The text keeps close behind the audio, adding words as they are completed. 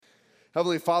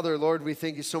Heavenly Father, Lord, we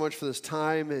thank you so much for this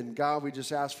time. And God, we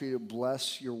just ask for you to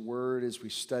bless your word as we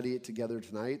study it together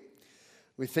tonight.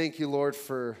 We thank you, Lord,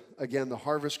 for, again, the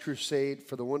Harvest Crusade,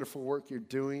 for the wonderful work you're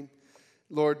doing.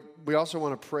 Lord, we also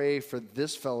want to pray for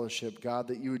this fellowship, God,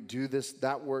 that you would do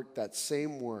that work, that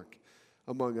same work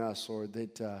among us, Lord,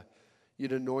 that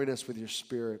you'd anoint us with your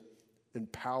spirit and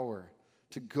power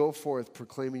to go forth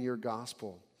proclaiming your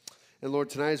gospel. And Lord,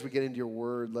 tonight as we get into your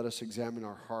word, let us examine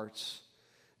our hearts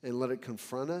and let it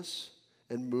confront us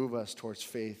and move us towards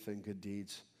faith and good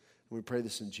deeds. And we pray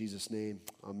this in Jesus' name.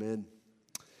 Amen.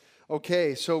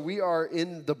 Okay, so we are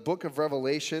in the book of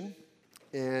Revelation.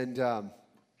 And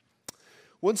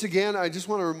once again, I just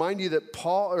want to remind you that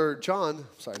Paul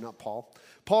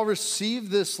received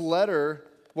this letter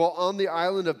while on the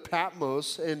island of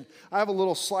Patmos. And I have a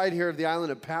little slide here of the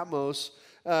island of Patmos.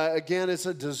 Again, it's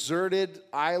a deserted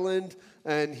island,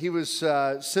 and he was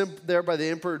sent there by the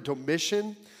Emperor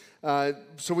Domitian.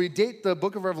 So we date the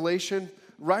book of Revelation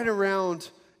right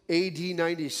around AD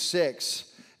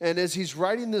 96. And as he's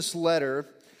writing this letter,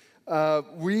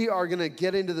 we are going to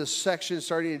get into this section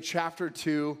starting in chapter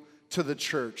 2 to the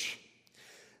church.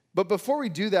 But before we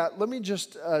do that, let me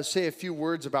just say a few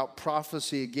words about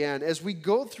prophecy again. As we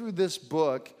go through this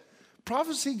book,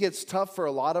 prophecy gets tough for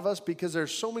a lot of us because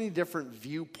there's so many different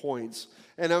viewpoints.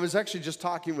 And I was actually just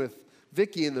talking with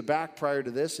Vicky in the back prior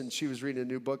to this, and she was reading a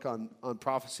new book on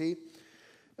prophecy,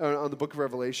 on the book of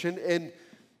Revelation. And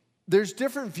there's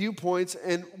different viewpoints,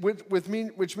 and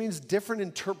which means different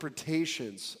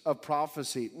interpretations of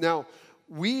prophecy. Now,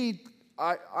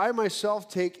 I myself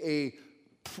take a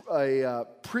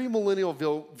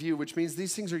premillennial view, which means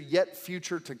these things are yet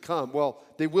future to come. Well,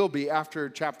 they will be after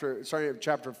chapter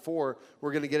 4.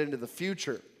 We're going to get into the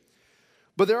future.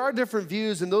 But there are different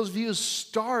views, and those views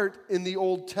start in the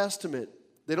Old Testament.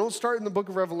 They don't start in the book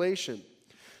of Revelation.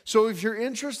 So if you're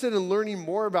interested in learning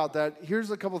more about that, here's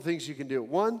a couple things you can do.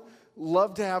 One,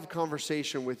 love to have a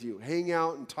conversation with you. Hang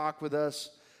out and talk with us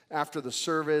after the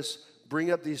service.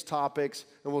 Bring up these topics,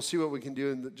 and we'll see what we can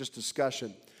do in just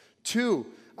discussion. 2,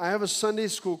 I have a Sunday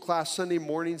school class Sunday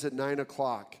mornings at 9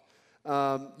 o'clock.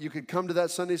 You could come to that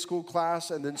Sunday school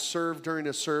class and then serve during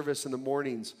a service in the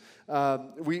mornings.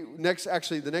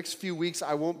 The next few weeks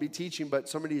I won't be teaching, but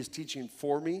somebody is teaching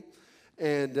for me.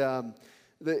 And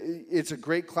it's a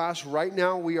great class. Right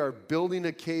now we are building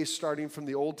a case starting from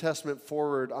the Old Testament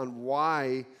forward on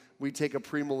why we take a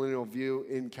premillennial view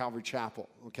in Calvary Chapel,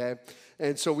 okay?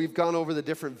 And so we've gone over the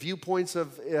different viewpoints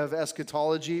of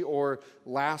eschatology or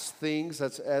last things.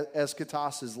 That's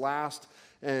eschatos is last,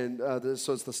 and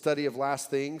so it's the study of last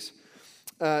things.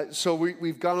 So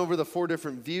we've gone over the 4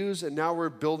 different views, and now we're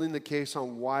building the case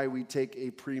on why we take a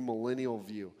premillennial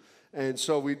view. And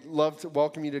so we'd love to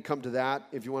welcome you to come to that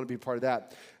if you want to be part of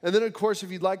that. And then, of course,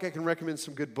 if you'd like, I can recommend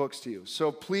some good books to you.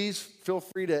 So please feel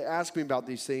free to ask me about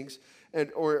these things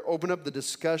or open up the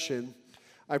discussion.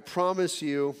 I promise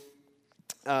you,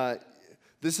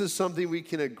 this is something we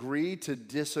can agree to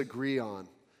disagree on.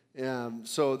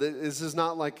 So this is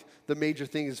not like the major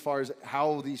thing as far as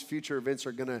how these future events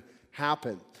are going to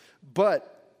happen.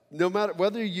 But no matter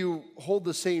whether you hold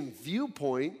the same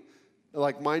viewpoint,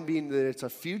 like mine being that it's a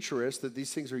futurist, that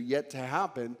these things are yet to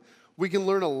happen, we can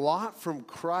learn a lot from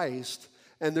Christ,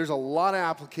 and there's a lot of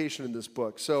application in this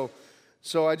book. So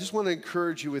I just want to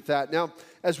encourage you with that. Now,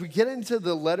 as we get into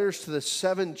the letters to the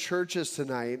 7 churches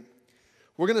tonight,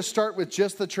 we're going to start with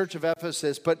just the church of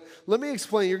Ephesus, but let me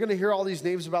explain. You're going to hear all these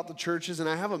names about the churches, and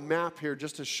I have a map here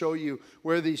just to show you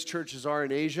where these churches are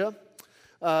in Asia.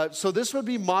 So this would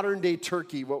be modern-day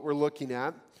Turkey, what we're looking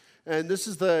at, and this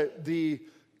is the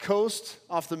coast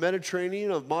off the Mediterranean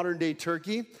of modern-day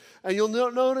Turkey, and you'll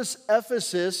notice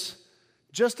Ephesus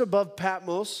just above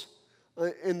Patmos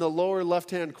in the lower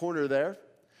left-hand corner there,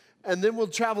 and then we'll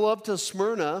travel up to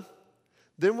Smyrna,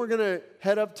 then we're going to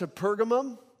head up to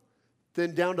Pergamum,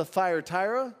 then down to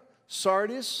Thyatira,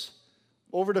 Sardis,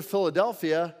 over to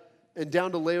Philadelphia, and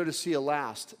down to Laodicea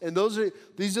last. And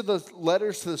these are the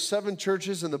letters to the 7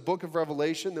 churches in the book of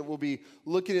Revelation that we'll be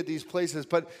looking at these places.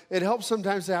 But it helps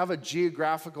sometimes to have a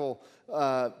geographical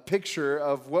picture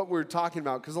of what we're talking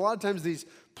about, because a lot of times these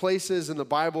places in the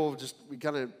Bible, we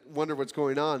kind of wonder what's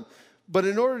going on. But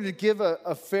in order to give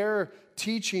a fair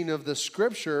teaching of the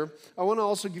scripture, I want to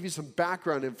also give you some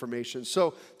background information.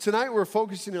 So tonight we're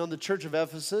focusing on the church of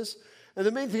Ephesus. And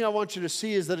the main thing I want you to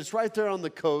see is that it's right there on the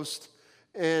coast,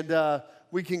 and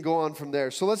we can go on from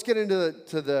there. So let's get into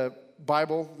the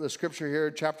Bible, the scripture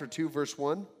here, chapter 2, verse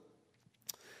 1.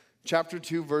 Chapter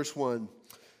 2, verse 1.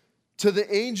 To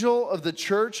the angel of the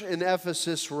church in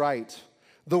Ephesus write,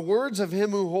 the words of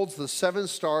him who holds the 7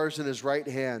 stars in his right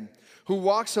hand, who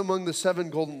walks among the 7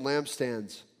 golden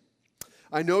lampstands.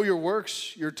 I know your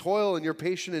works, your toil, and your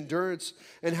patient endurance,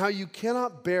 and how you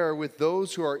cannot bear with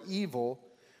those who are evil,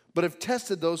 but have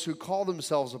tested those who call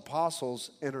themselves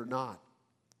apostles and are not,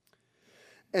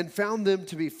 and found them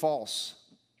to be false.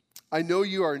 I know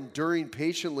you are enduring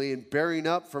patiently and bearing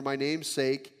up for my name's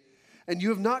sake, and you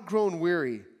have not grown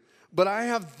weary. But I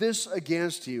have this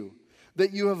against you,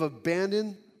 that you have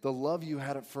abandoned the love you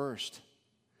had at first.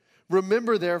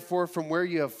 Remember, therefore, from where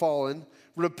you have fallen,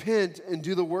 repent and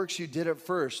do the works you did at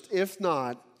first. If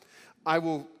not, I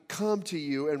will come to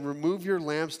you and remove your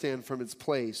lampstand from its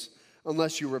place,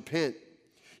 unless you repent.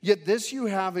 Yet this you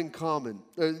have in common,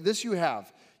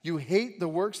 you hate the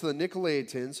works of the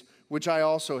Nicolaitans, which I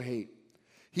also hate.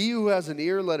 He who has an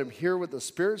ear, let him hear what the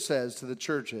Spirit says to the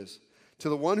churches. To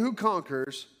the one who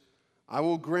conquers, I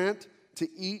will grant to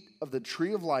eat of the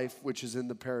tree of life, which is in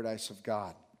the paradise of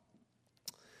God.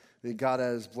 May God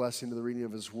add his blessing to the reading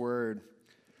of his word.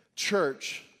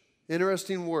 Church,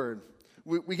 interesting word.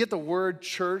 We get the word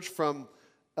church from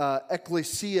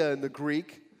ekklesia in the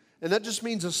Greek, and that just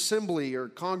means assembly or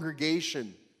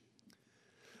congregation.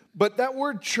 But that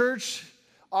word church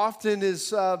often is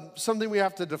something we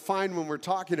have to define when we're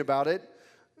talking about it.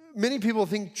 Many people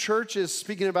think church is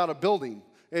speaking about a building.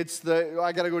 I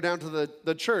got to go down to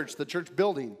the church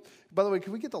building. By the way,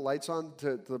 can we get the lights on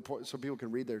to the point so people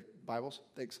can read their Bibles?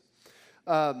 Thanks.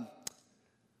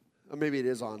 Maybe it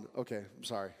is on. Okay, I'm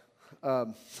sorry.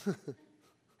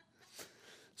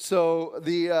 So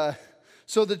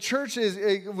the church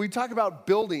is, we talk about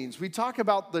buildings. We talk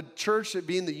about the church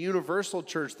being the universal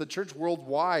church, the church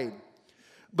worldwide.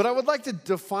 But I would like to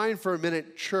define for a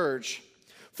minute church.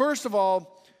 First of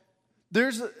all,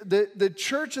 there's the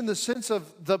church in the sense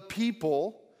of the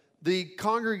people, the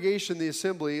congregation, the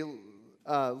assembly.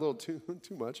 A little too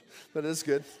much, but it's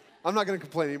good. I'm not going to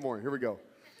complain anymore. Here we go.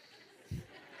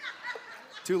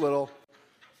 Too little.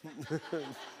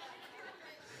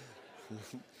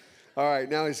 All right,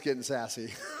 now he's getting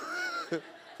sassy.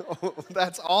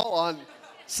 That's all on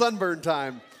sunburn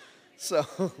time. So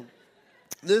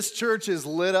this church is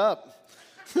lit up.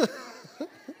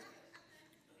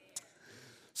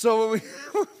 So when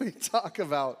we talk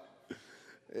about,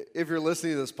 if you're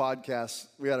listening to this podcast,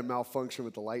 we had a malfunction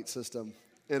with the light system,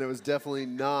 and it was definitely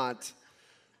not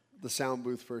the sound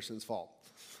booth person's fault.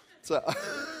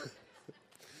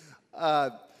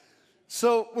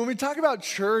 So when we talk about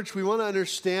church, we want to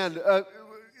understand.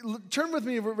 Turn with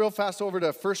me real fast over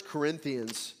to 1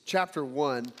 Corinthians chapter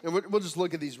 1, and we'll just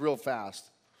look at these real fast.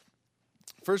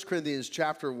 1 Corinthians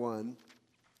chapter 1.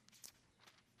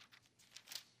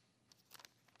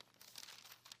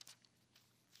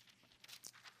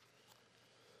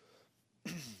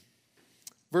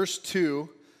 Verse 2,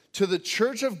 to the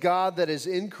church of God that is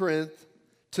in Corinth,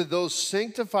 to those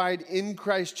sanctified in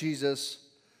Christ Jesus,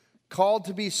 called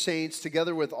to be saints,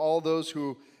 together with all those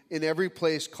who in every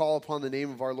place call upon the name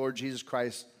of our Lord Jesus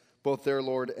Christ, both their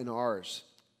Lord and ours.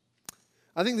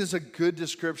 I think this is a good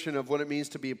description of what it means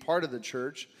to be a part of the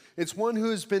church. It's one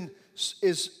who is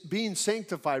being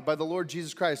sanctified by the Lord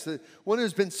Jesus Christ. The one who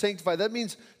has been sanctified. That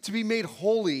means to be made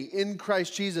holy in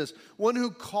Christ Jesus. One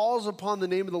who calls upon the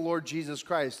name of the Lord Jesus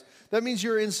Christ. That means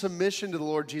you're in submission to the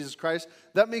Lord Jesus Christ.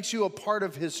 That makes you a part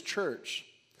of his church.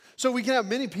 So we can have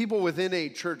many people within a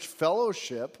church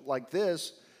fellowship like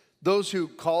this. Those who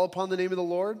call upon the name of the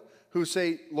Lord, who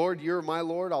say, Lord, you're my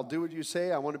Lord. I'll do what you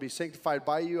say. I want to be sanctified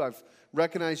by you. I've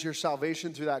recognized your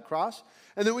salvation through that cross.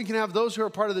 And then we can have those who are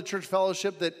part of the church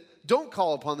fellowship that don't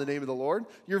call upon the name of the Lord.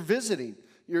 You're visiting.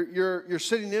 You're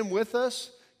sitting in with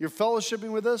us. You're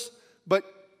fellowshipping with us. But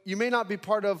you may not be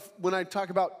part of, when I talk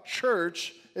about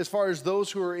church, as far as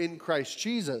those who are in Christ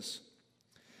Jesus.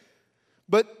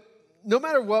 But no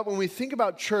matter what, when we think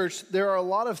about church, there are a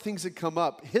lot of things that come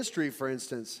up. History, for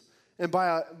instance. And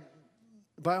by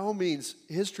all means,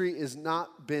 history has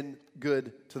not been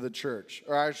good to the church.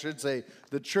 Or I should say,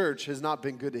 the church has not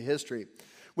been good to history.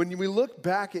 When we look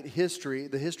back at history,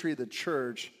 the history of the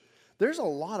church, there's a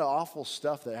lot of awful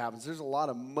stuff that happens. There's a lot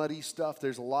of muddy stuff.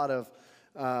 There's a lot of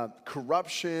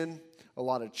corruption, a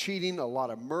lot of cheating, a lot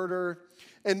of murder.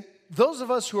 And those of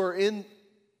us who are in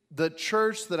the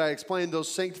church that I explained,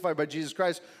 those sanctified by Jesus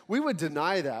Christ, we would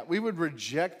deny that. We would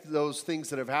reject those things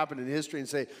that have happened in history and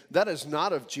say, that is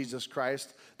not of Jesus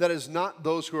Christ. That is not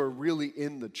those who are really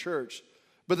in the church.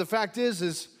 But the fact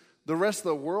is the rest of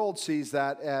the world sees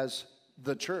that as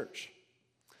the church.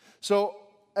 So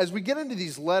as we get into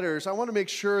these letters, I want to make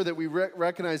sure that we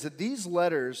recognize that these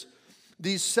letters,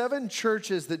 these 7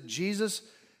 churches that Jesus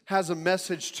has a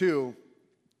message to,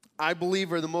 I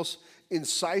believe are the most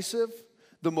incisive,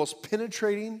 the most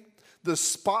penetrating, The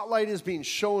spotlight is being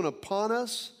shown upon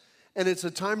us, and it's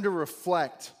a time to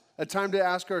reflect, a time to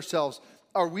ask ourselves,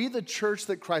 are we the church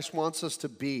that Christ wants us to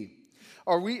be?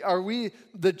 Are we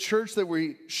the church that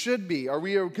we should be? Are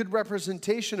we a good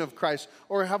representation of Christ,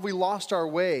 or have we lost our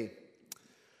way?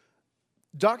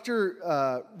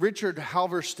 Dr. Richard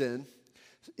Halverson,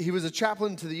 he was a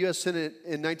chaplain to the U.S. Senate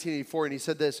in 1984, and he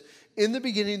said this: in the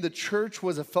beginning, the church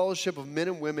was a fellowship of men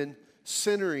and women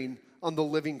centering on the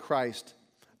living Christ.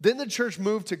 Then the church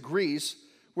moved to Greece,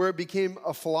 where it became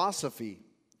a philosophy.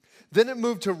 Then it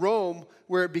moved to Rome,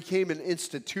 where it became an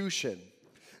institution.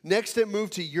 Next, it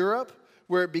moved to Europe,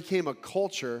 where it became a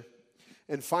culture.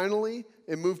 And finally,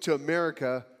 it moved to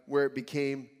America, where it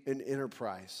became an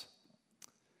enterprise.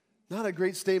 Not a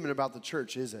great statement about the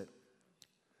church, is it?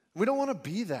 We don't want to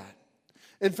be that.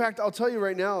 In fact, I'll tell you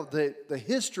right now that the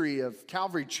history of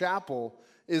Calvary Chapel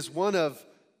is one of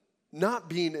not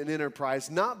being an enterprise,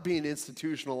 not being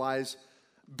institutionalized,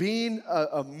 being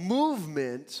a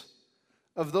movement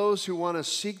of those who want to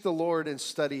seek the Lord and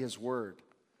study His Word.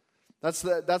 That's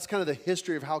kind of the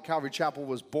history of how Calvary Chapel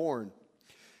was born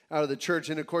out of the church.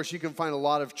 And of course, you can find a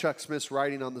lot of Chuck Smith's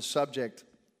writing on the subject.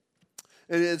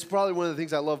 And it's probably one of the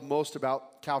things I love most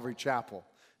about Calvary Chapel.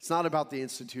 It's not about the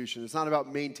institution. It's not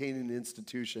about maintaining the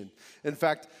institution. In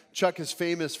fact, Chuck is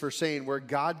famous for saying, where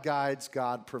God guides,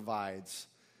 God provides.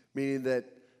 Meaning that,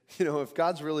 if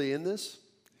God's really in this,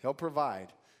 He'll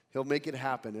provide. He'll make it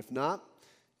happen. If not,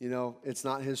 it's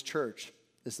not His church.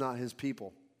 It's not His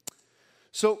people.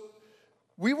 So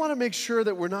we want to make sure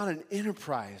that we're not an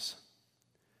enterprise.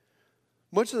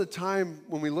 Much of the time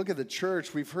when we look at the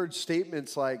church, we've heard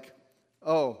statements like,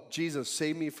 oh, Jesus,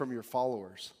 save me from your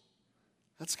followers.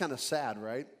 That's kind of sad,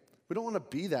 right? We don't want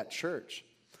to be that church.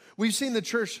 We've seen the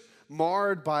church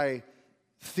marred by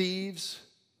thieves,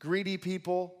 greedy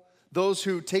people, those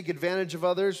who take advantage of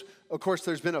others. Of course,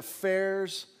 there's been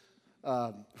affairs.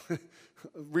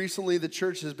 Recently, the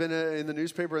church has been in the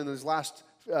newspaper in this last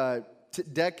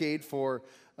decade for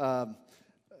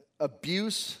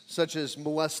abuse, such as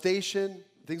molestation,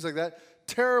 things like that.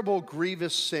 Terrible,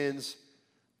 grievous sins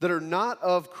that are not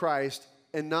of Christ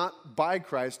and not by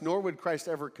Christ, nor would Christ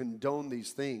ever condone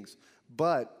these things.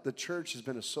 But the church has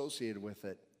been associated with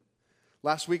it.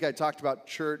 Last week I talked about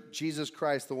church, Jesus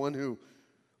Christ, the one who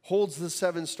holds the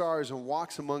 7 stars and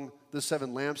walks among the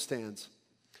 7 lampstands.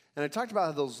 And I talked about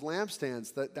how those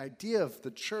lampstands, the idea of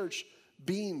the church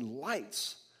being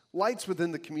lights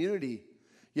within the community.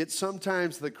 Yet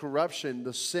sometimes the corruption,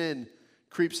 the sin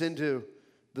creeps into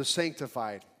the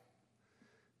sanctified.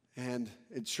 And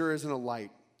it sure isn't a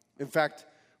light. In fact,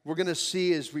 we're going to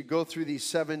see as we go through these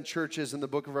 7 churches in the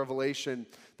book of Revelation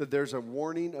that there's a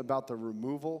warning about the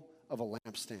removal of a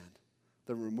lampstand,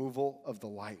 the removal of the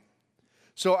light.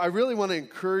 So I really want to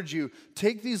encourage you,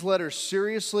 take these letters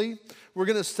seriously. We're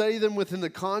going to study them within the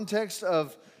context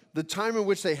of the time in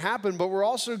which they happen, but we're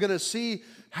also going to see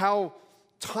how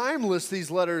timeless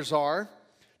these letters are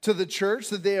to the church,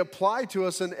 that they apply to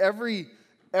us in every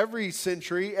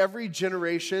century, every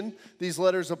generation. These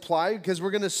letters apply because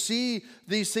we're going to see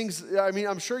these things. I mean,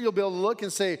 I'm sure you'll be able to look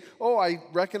and say, oh, I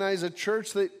recognize a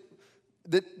church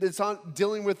that's not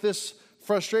dealing with this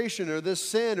frustration or this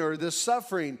sin or this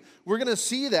suffering. We're going to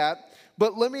see that.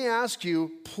 But let me ask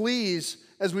you, please,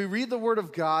 as we read the Word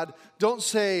of God, don't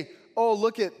say, oh,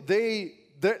 look at, they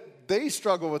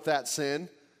struggle with that sin.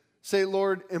 Say,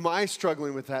 Lord, am I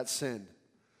struggling with that sin?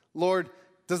 Lord,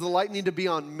 does the light need to be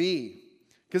on me?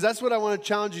 Because that's what I want to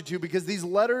challenge you to, because these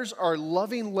letters are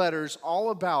loving letters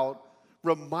all about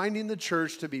reminding the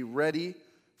church to be ready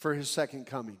for His second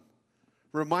coming.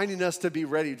 Reminding us to be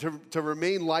ready, to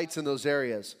remain lights in those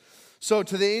areas. So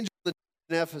to the angel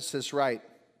in Ephesus, right?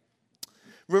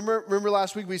 Remember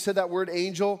last week we said that word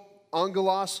angel,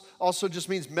 angelos, also just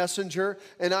means messenger.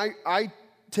 And I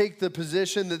take the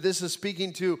position that this is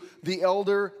speaking to the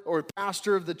elder or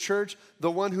pastor of the church,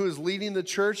 the one who is leading the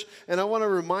church. And I want to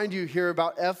remind you here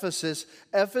about Ephesus.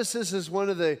 Ephesus is one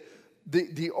of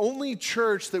the only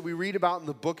church that we read about in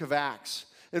the book of Acts.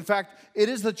 In fact, it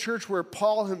is the church where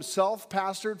Paul himself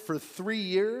pastored for 3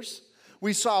 years.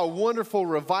 We saw a wonderful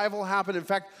revival happen. In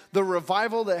fact, the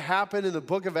revival that happened in the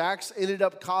book of Acts ended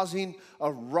up causing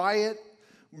a riot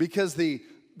because the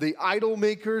idol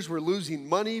makers were losing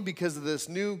money because of this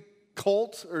new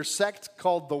cult or sect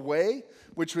called the Way,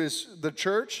 which was the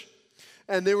church.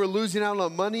 And they were losing out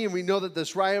on money, and we know that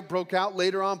this riot broke out.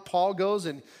 Later on, Paul goes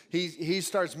and he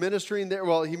starts ministering there.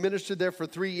 Well, he ministered there for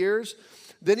 3 years.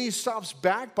 Then he stops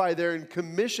back by there and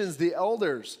commissions the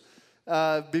elders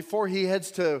before he heads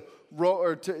to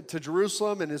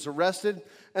Jerusalem and is arrested.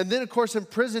 And then, of course, in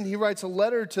prison, he writes a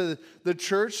letter to the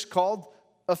church called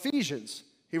Ephesians.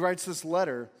 He writes this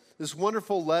letter, this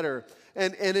wonderful letter,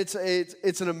 and it's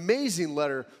an amazing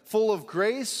letter, full of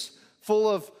grace, full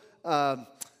of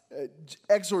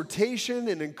exhortation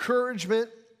and encouragement.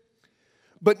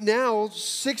 But now,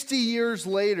 60 years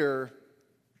later,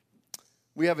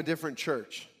 we have a different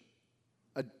church,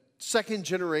 a second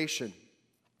generation.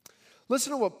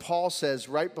 Listen to what Paul says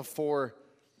right before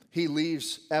he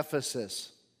leaves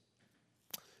Ephesus.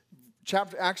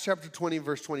 Acts chapter 20,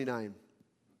 verse 29.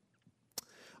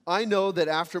 I know that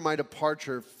after my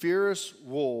departure, fierce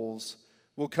wolves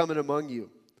will come in among you,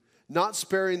 not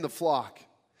sparing the flock.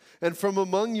 And from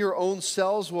among your own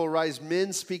selves will arise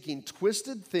men speaking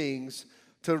twisted things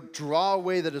to draw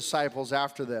away the disciples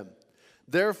after them.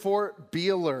 Therefore, be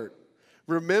alert,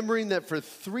 remembering that for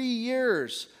 3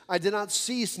 years I did not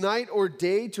cease night or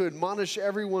day to admonish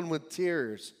everyone with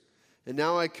tears. And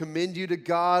now I commend you to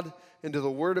God and to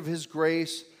the word of his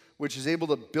grace, which is able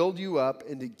to build you up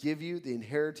and to give you the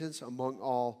inheritance among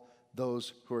all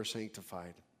those who are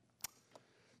sanctified.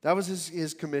 That was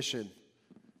his commission.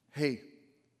 Hey,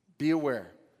 be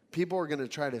aware. People are going to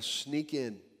try to sneak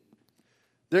in.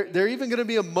 They're even going to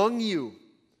be among you.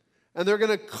 And they're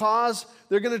going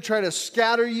to try to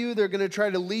scatter you. They're going to try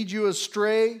to lead you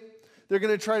astray. They're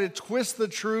going to try to twist the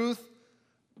truth.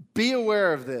 Be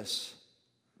aware of this.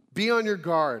 Be on your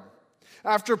guard.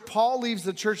 After Paul leaves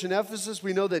the church in Ephesus,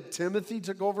 we know that Timothy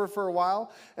took over for a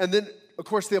while. And then, of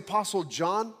course, the Apostle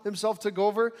John himself took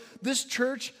over. This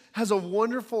church has a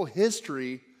wonderful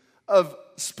history of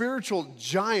spiritual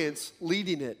giants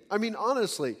leading it. I mean,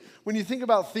 honestly, when you think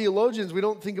about theologians, we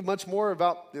don't think much more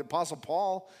about the Apostle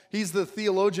Paul. He's the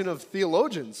theologian of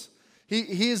theologians.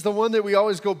 He is the one that we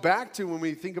always go back to when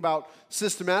we think about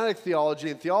systematic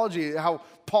theology and theology, how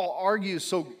Paul argues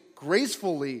so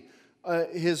gracefully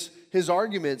his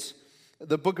arguments.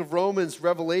 The book of Romans,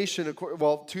 Revelation,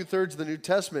 well, 2/3 of the New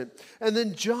Testament. And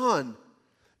then John,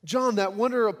 that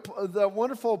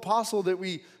wonderful apostle that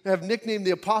we have nicknamed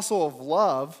the Apostle of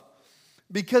Love,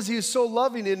 because he is so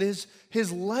loving, and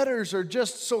his letters are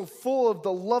just so full of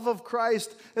the love of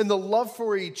Christ and the love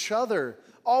for each other,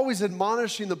 always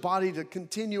admonishing the body to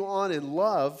continue on in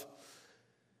love.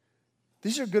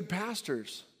 These are good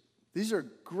pastors. These are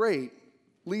great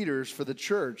leaders for the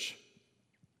church.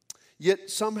 Yet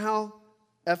somehow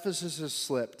Ephesus has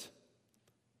slipped.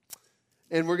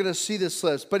 And we're going to see this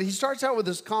list. But he starts out with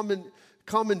this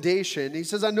commendation. He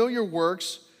says, I know your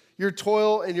works, your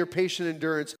toil, and your patient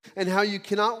endurance, and how you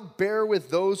cannot bear with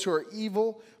those who are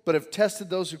evil, but have tested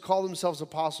those who call themselves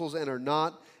apostles and are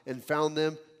not, and found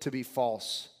them to be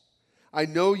false. I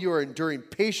know you are enduring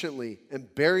patiently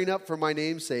and bearing up for my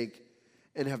name's sake,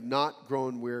 and have not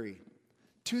grown weary.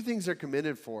 Two things they're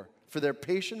commended for their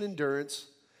patient endurance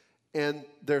and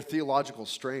their theological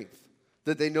strength,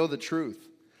 that they know the truth,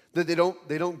 that they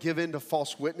don't give in to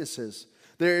false witnesses.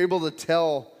 They're able to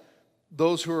tell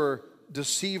those who are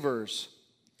deceivers.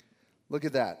 Look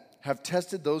at that. Have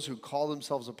tested those who call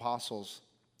themselves apostles.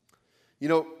 You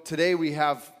know, today we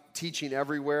have teaching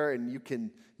everywhere, and you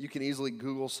can easily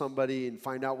Google somebody and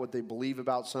find out what they believe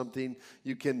about something.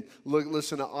 You can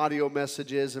listen to audio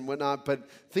messages and whatnot. But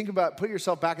put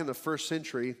yourself back in the first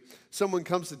century. Someone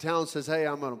comes to town and says, hey,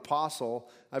 I'm an apostle.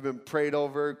 I've been prayed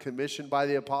over, commissioned by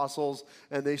the apostles,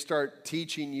 and they start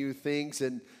teaching you things.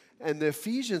 And the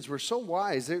Ephesians were so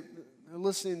wise. They're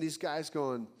listening to these guys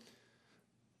going,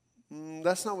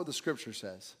 that's not what the Scripture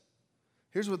says.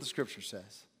 Here's what the Scripture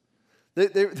says.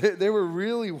 They were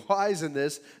really wise in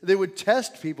this. They would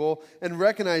test people and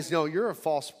recognize, no, you're a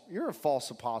false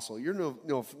apostle. You're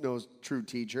no true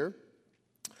teacher.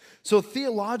 So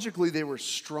theologically, they were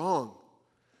strong.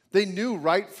 They knew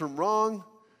right from wrong.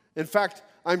 In fact,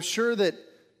 I'm sure that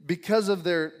because of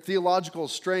their theological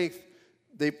strength,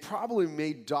 they probably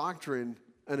made doctrine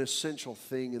an essential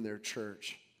thing in their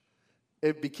church.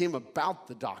 It became about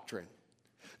the doctrine.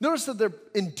 Notice that they're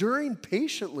enduring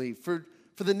patiently for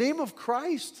the name of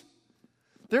Christ.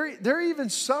 They're even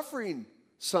suffering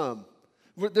some.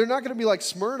 They're not going to be like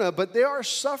Smyrna, but they are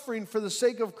suffering for the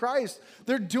sake of Christ.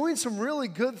 They're doing some really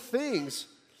good things.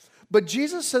 But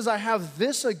Jesus says, I have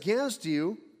this against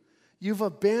you. You've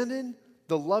abandoned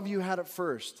the love you had at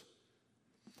first.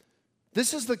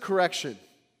 This is the correction.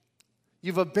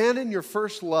 You've abandoned your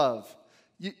first love.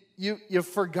 You've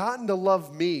forgotten to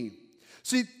love me.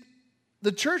 See,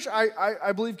 the church,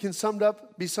 I believe, can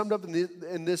be summed up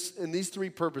in these three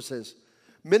purposes.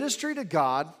 Ministry to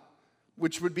God,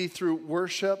 which would be through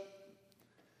worship.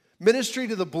 Ministry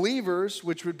to the believers,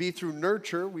 which would be through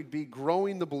nurture. We'd be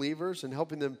growing the believers and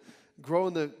helping them grow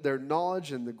in their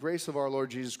knowledge and the grace of our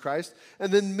Lord Jesus Christ.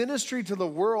 And then ministry to the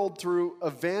world through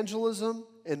evangelism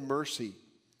and mercy.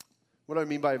 What do I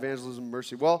mean by evangelism and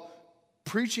mercy? Well,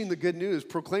 preaching the good news,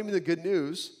 proclaiming the good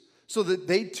news, so that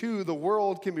they too, the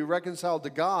world, can be reconciled to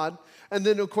God. And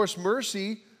then, of course,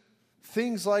 mercy,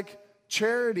 things like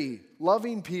charity,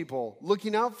 loving people,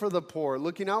 looking out for the poor,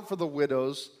 looking out for the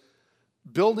widows,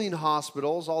 building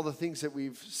hospitals, all the things that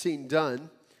we've seen done,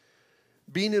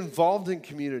 being involved in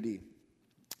community.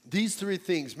 These three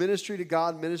things, ministry to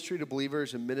God, ministry to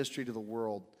believers, and ministry to the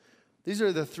world. These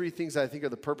are the three things I think are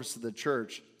the purpose of the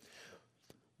church.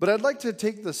 But I'd like to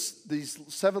take these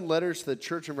 7 letters to the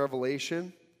church in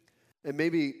Revelation and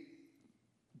maybe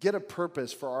get a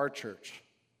purpose for our church.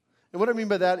 And what I mean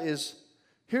by that is,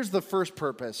 here's the first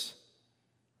purpose.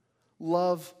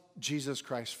 Love Jesus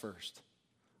Christ first.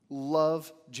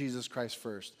 Love Jesus Christ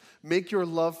first. Make your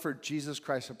love for Jesus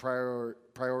Christ a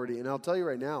priority. And I'll tell you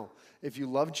right now, if you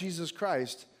love Jesus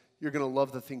Christ, you're going to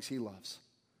love the things he loves.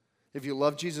 If you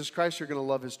love Jesus Christ, you're going to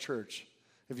love his church.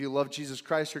 If you love Jesus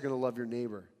Christ, you're going to love your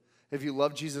neighbor. If you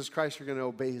love Jesus Christ, you're going to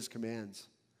obey his commands.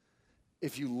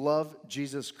 If you love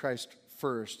Jesus Christ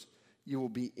first, you will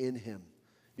be in him.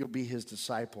 You'll be his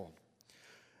disciple.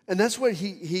 And that's what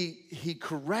he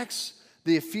corrects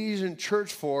the Ephesian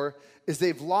church for, is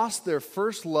they've lost their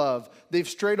first love. They've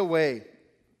strayed away.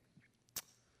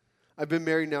 I've been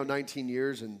married now 19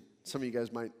 years, and some of you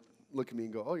guys might look at me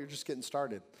and go, oh, you're just getting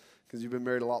started, because you've been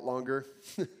married a lot longer.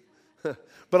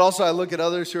 But also I look at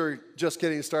others who are just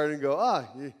getting started and go,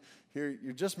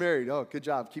 you're just married. Oh, good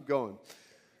job. Keep going.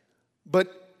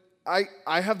 But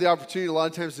I have the opportunity a lot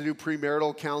of times to do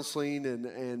premarital counseling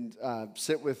and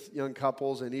sit with young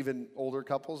couples and even older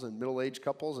couples and middle-aged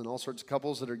couples and all sorts of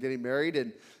couples that are getting married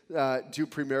and do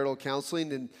premarital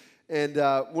counseling. And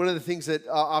one of the things that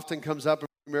often comes up in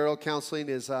premarital counseling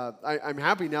is I'm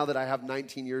happy now that I have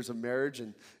 19 years of marriage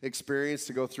and experience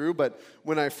to go through. But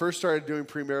when I first started doing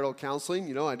premarital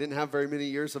counseling, I didn't have very many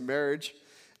years of marriage.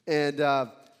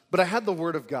 But I had the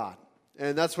Word of God,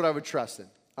 and that's what I would trust in.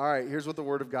 All right, here's what the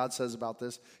Word of God says about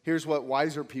this. Here's what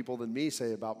wiser people than me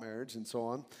say about marriage, and so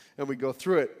on. And we go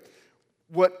through it.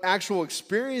 What actual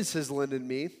experience has lended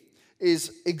me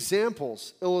is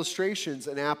examples, illustrations,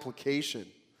 and application.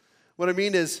 What I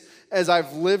mean is, as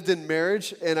I've lived in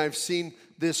marriage and I've seen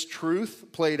this truth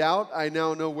played out, I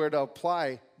now know where to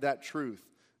apply that truth.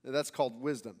 And that's called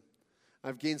wisdom.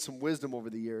 I've gained some wisdom over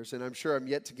the years, and I'm sure I'm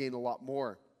yet to gain a lot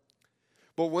more.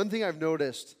 But one thing I've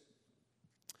noticed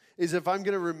is if I'm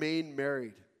going to remain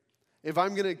married, if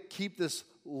I'm going to keep this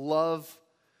love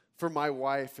for my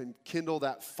wife and kindle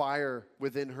that fire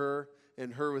within her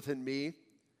and her within me,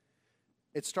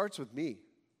 it starts with me.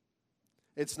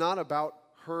 It's not about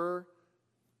her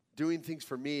doing things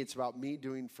for me, it's about me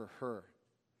doing for her.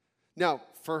 Now,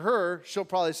 for her, she'll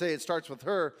probably say it starts with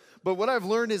her, but what I've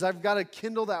learned is I've got to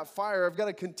kindle that fire. I've got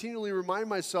to continually remind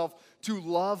myself to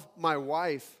love my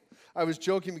wife. I was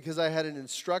joking because I had an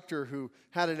instructor who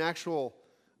had an actual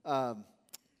app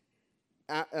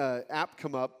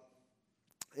come up,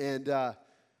 and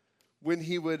when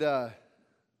he would, I'm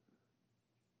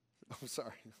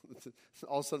sorry,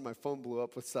 all of a sudden my phone blew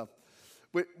up with stuff.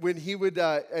 When he would,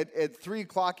 at 3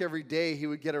 o'clock every day, he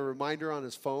would get a reminder on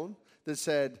his phone that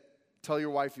said, tell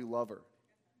your wife you love her.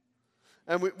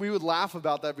 And we would laugh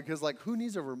about that because, who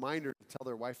needs a reminder to tell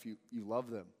their wife you love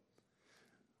them?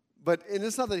 And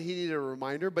it's not that he needed a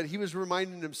reminder, but he was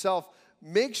reminding himself,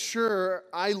 make sure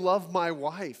I love my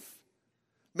wife.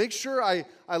 Make sure I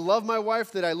love my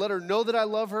wife, that I let her know that I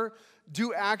love her,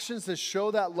 do actions to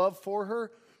show that love for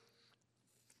her.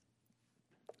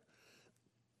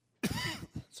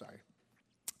 Sorry.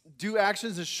 Do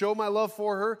actions to show my love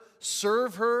for her,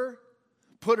 serve her,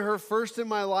 put her first in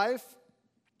my life.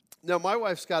 Now, my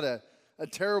wife's got a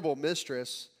terrible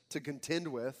mistress to contend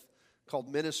with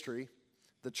called ministry.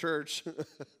 The church.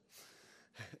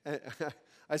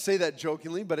 I say that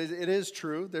jokingly, but it is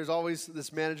true. There's always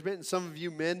this management, and some of you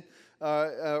men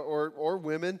or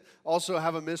women also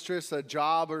have a mistress, a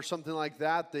job, or something like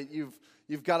that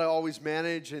you've got to always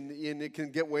manage, and it can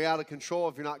get way out of control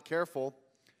if you're not careful.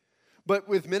 But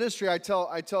with ministry, I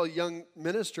tell young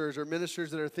ministers or ministers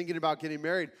that are thinking about getting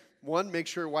married, 1, make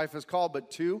sure your wife is called,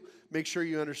 but 2, make sure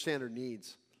you understand her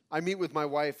needs. I meet with my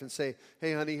wife and say,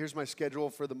 hey, honey, here's my schedule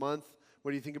for the month. What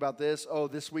do you think about this? Oh,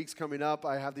 this week's coming up.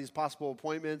 I have these possible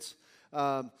appointments.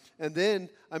 And then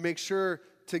I make sure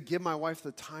to give my wife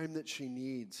the time that she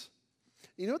needs.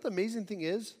 You know what the amazing thing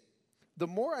is? The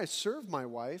more I serve my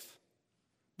wife,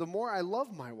 the more I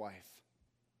love my wife.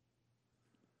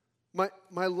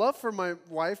 My love for my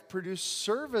wife produces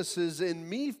services in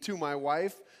me to my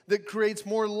wife that creates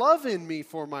more love in me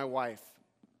for my wife.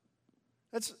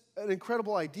 That's an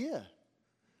incredible idea.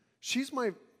 She's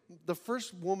the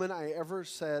first woman I ever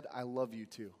said I love you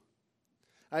to.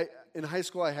 In high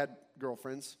school, I had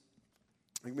girlfriends,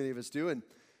 like many of us do, and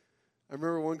I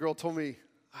remember one girl told me,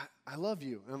 I love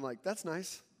you. And I'm like, that's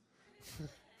nice.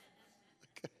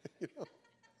 You know,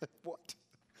 what?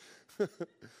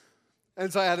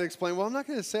 And so I had to explain, well, I'm not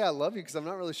going to say I love you because I'm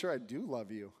not really sure I do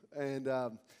love you.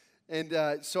 And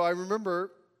so I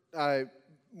remember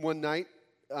one night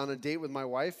on a date with my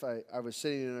wife, I was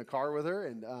sitting in a car with her,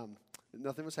 and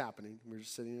nothing was happening. We were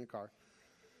just sitting in a car.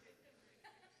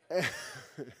 It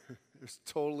was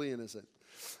totally innocent.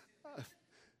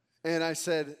 And I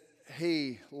said,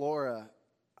 hey, Laura,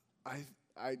 I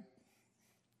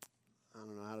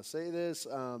don't know how to say this.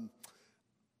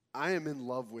 I am in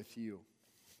love with you.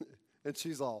 And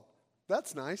she's all,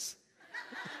 that's nice.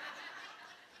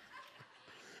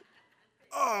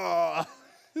 Oh,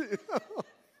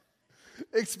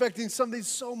 expecting something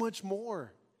so much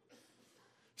more.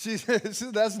 She said,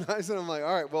 that's nice. And I'm like,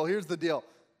 all right, well, here's the deal.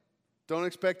 Don't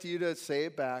expect you to say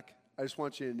it back. I just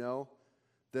want you to know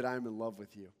that I'm in love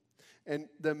with you. And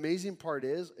the amazing part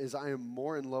is I am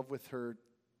more in love with her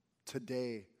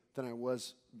today than I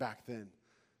was back then,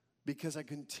 because I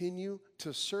continue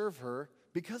to serve her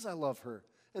because I love her.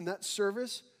 And that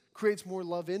service creates more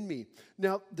love in me.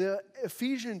 Now, the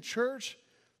Ephesian church,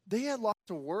 they had lots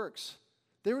of works.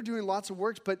 They were doing lots of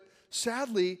works, but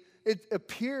sadly, it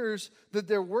appears that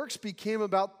their works became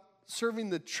about serving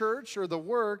the church or the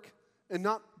work and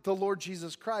not the Lord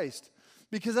Jesus Christ,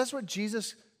 because that's what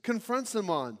Jesus confronts them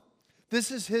on.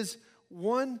 This is his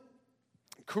one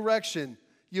correction.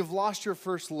 You've lost your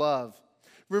first love.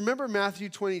 Remember Matthew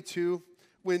 22,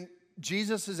 when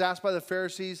Jesus is asked by the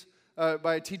Pharisees,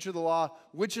 by a teacher of the law,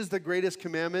 which is the greatest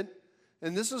commandment?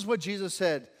 And this is what Jesus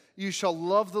said: you shall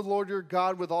love the Lord your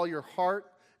God with all your heart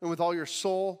and with all your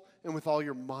soul and with all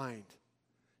your mind.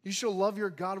 You shall love your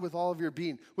God with all of your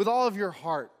being, with all of your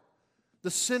heart.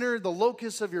 The center, the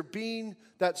locus of your being,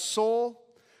 that soul,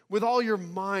 with all your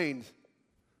mind,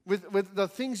 with the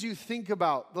things you think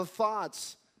about, the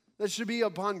thoughts that should be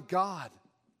upon God.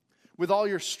 With all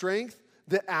your strength,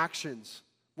 the actions,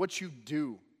 what you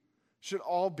do, should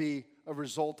all be a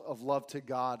result of love to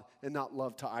God and not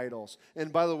love to idols.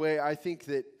 And by the way, I think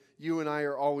that you and I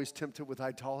are always tempted with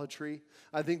idolatry.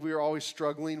 I think we are always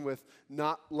struggling with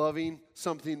not loving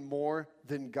something more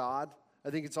than God. I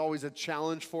think it's always a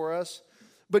challenge for us.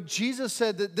 But Jesus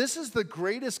said that this is the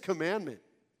greatest commandment.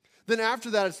 Then after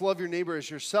that, it's love your neighbor as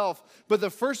yourself. But the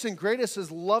first and greatest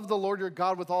is love the Lord your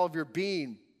God with all of your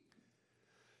being.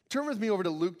 Turn with me over to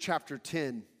Luke chapter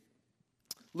 10.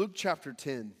 Luke chapter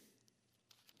 10.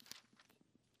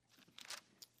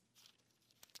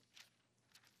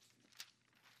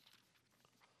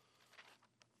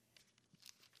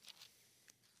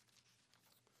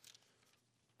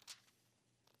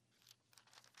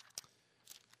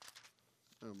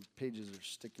 Pages are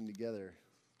sticking together.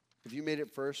 If you made it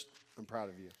first, I'm proud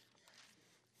of you.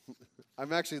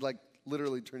 I'm actually like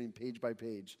literally turning page by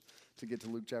page to get to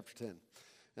Luke chapter 10.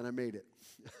 And I made it.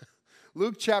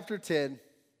 Luke chapter 10.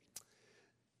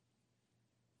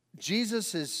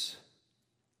 Jesus is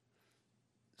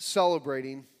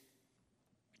celebrating.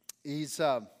 He's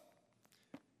at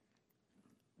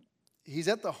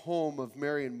the home of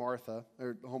Mary and Martha,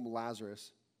 or the home of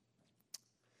Lazarus.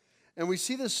 And we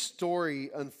see this story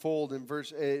unfold in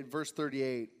verse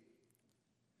 38.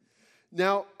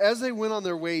 Now, as they went on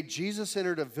their way, Jesus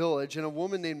entered a village, and a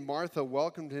woman named Martha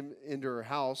welcomed him into her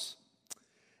house.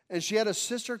 And she had a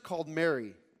sister called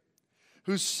Mary,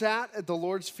 who sat at the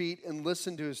Lord's feet and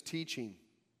listened to his teaching.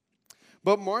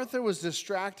 But Martha was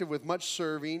distracted with much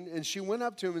serving, and she went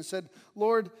up to him and said,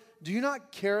 Lord, do you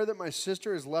not care that my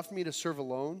sister has left me to serve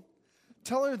alone?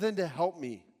 Tell her then to help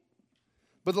me.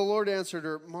 But the Lord answered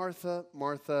her, Martha,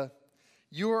 Martha,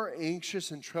 you are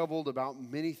anxious and troubled about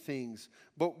many things,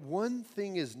 but one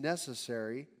thing is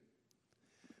necessary.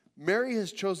 Mary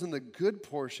has chosen the good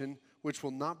portion, which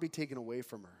will not be taken away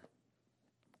from her.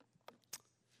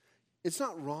 It's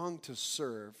not wrong to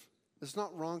serve. It's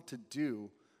not wrong to do.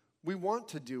 We want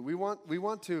to do. We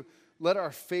want to let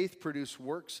our faith produce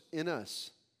works in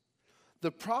us. The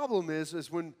problem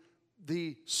is when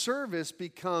the service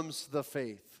becomes the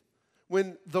faith.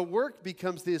 When the work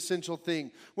becomes the essential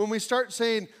thing. When we start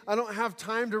saying, I don't have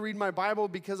time to read my Bible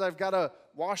because I've got to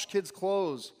wash kids'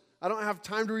 clothes. I don't have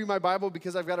time to read my Bible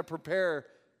because I've got to prepare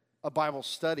a Bible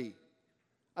study.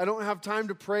 I don't have time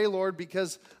to pray, Lord,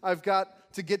 because I've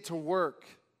got to get to work.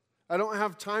 I don't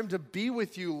have time to be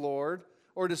with you, Lord,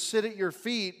 or to sit at your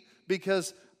feet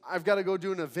because I've got to go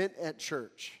do an event at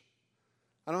church.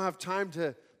 I don't have time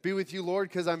to be with you, Lord,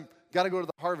 because I've got to go to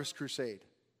the Harvest Crusade.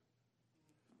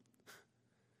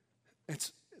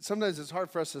 Sometimes it's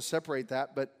hard for us to separate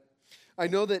that, but I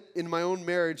know that in my own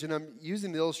marriage, and I'm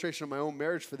using the illustration of my own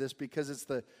marriage for this because it's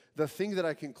the thing that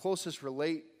I can closest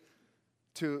relate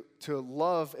to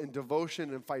love and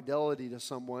devotion and fidelity to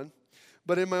someone.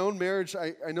 But in my own marriage,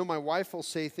 I know my wife will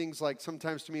say things like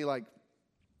sometimes to me like,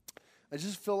 I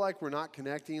just feel like we're not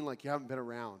connecting, like you haven't been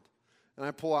around. And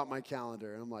I pull out my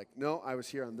calendar, and I'm like, no, I was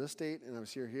here on this date, and I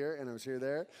was here, and I was here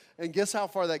there. And guess how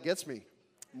far that gets me?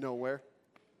 Nowhere.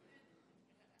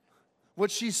 What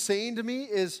she's saying to me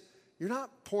is, you're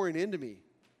not pouring into me.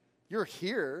 You're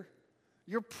here.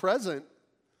 You're present.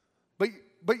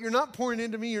 But you're not pouring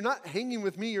into me. You're not hanging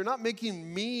with me. You're not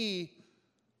making me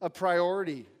a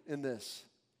priority in this.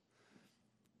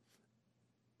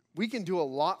 We can do a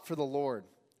lot for the Lord.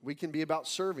 We can be about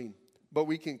serving, but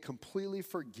we can completely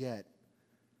forget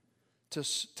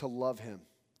to love Him.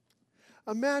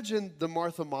 Imagine the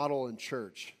Martha model in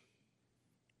church.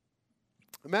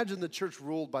 Imagine the church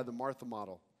ruled by the Martha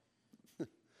model.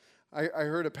 I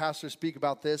heard a pastor speak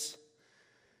about this,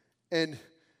 and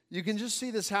you can just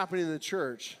see this happening in the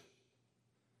church.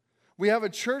 We have a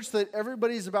church that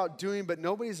everybody's about doing, but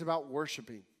nobody's about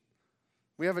worshiping.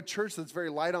 We have a church that's very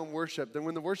light on worship. Then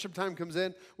when the worship time comes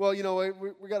in, well, you know,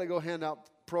 we got to go hand out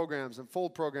programs and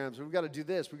fold programs. We've got to do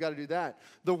this. We've got to do that.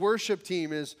 The worship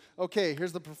team is, okay,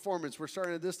 here's the performance. We're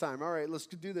starting at this time. All right, let's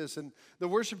do this. And the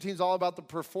worship team's all about the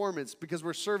performance because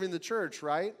we're serving the church,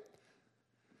 right?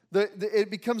 It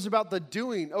becomes about the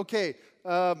doing. Okay,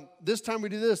 this time we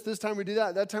do this time we do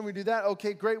that time we do that.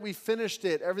 Okay, great, we finished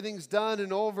it. Everything's done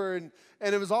and over. And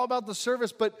it was all about the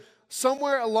service. But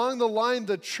somewhere along the line,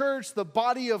 the church, the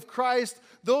body of Christ,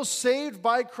 those saved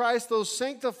by Christ, those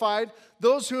sanctified,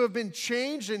 those who have been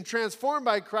changed and transformed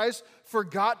by Christ,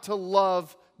 forgot to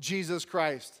love Jesus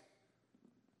Christ.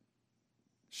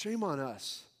 Shame on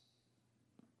us.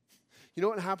 You know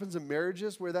what happens in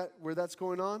marriages where that's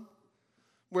going on?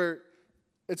 Where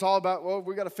it's all about, well,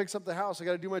 we got to fix up the house. I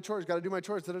got to do my chores. Da,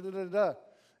 da, da, da.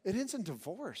 It ends in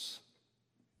divorce.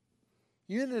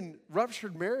 You end in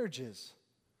ruptured marriages.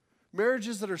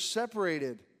 Marriages that are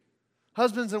separated.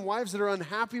 Husbands and wives that are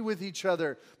unhappy with each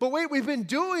other. But wait, we've been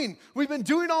doing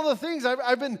all the things.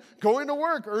 I've been going to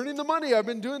work, earning the money. I've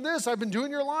been doing this. I've been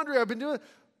doing your laundry.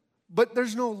 But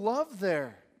there's no love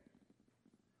there.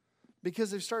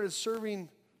 Because they've started serving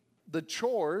the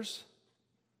chores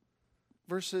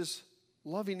versus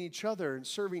loving each other and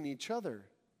serving each other.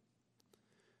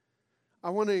 I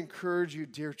want to encourage you,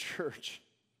 dear church.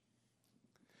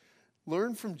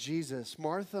 Learn from Jesus.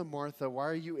 Martha, Martha, why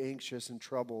are you anxious and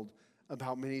troubled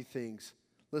about many things?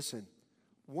 Listen,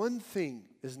 one thing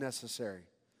is necessary.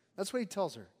 That's what he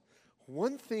tells her.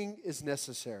 One thing is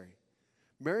necessary.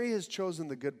 Mary has chosen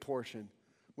the good portion,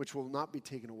 which will not be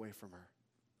taken away from her.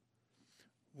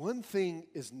 One thing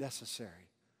is necessary,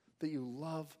 that you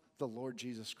love the Lord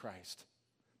Jesus Christ,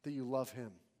 that you love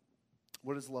Him.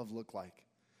 What does love look like?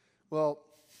 Well,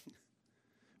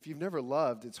 if you've never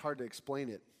loved, it's hard to explain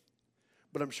it.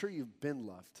 But I'm sure you've been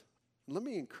loved. Let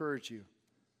me encourage you.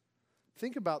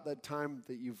 Think about that time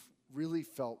that you've really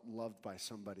felt loved by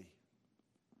somebody.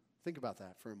 Think about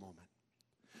that for a moment.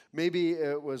 Maybe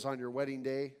it was on your wedding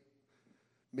day.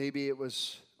 Maybe it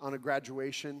was on a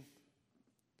graduation.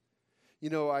 You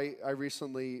know, I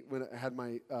recently, when I had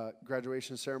my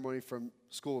graduation ceremony from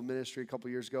School of Ministry a couple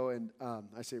years ago, and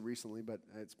I say recently, but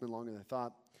it's been longer than I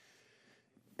thought.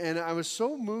 And I was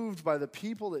so moved by the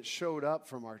people that showed up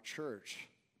from our church.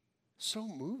 So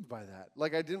moved by that.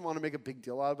 Like, I didn't want to make a big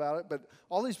deal out about it, but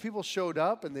all these people showed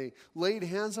up and they laid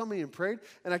hands on me and prayed.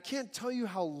 And I can't tell you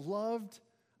how loved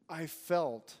I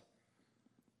felt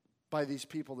by these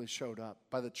people that showed up,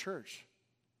 by the church.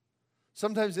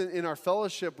 Sometimes in our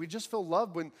fellowship, we just feel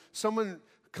loved when someone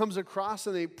comes across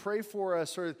and they pray for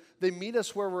us, or they meet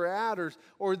us where we're at,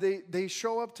 or they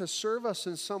show up to serve us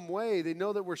in some way. They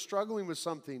know that we're struggling with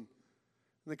something, and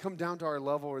they come down to our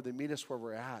level, or they meet us where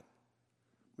we're at.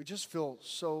 We just feel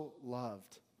so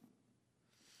loved.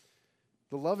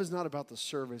 The love is not about the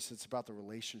service, it's about the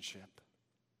relationship.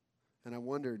 And I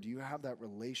wonder, do you have that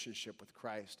relationship with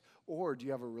Christ, or do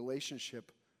you have a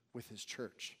relationship with His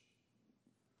church?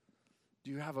 Do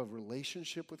you have a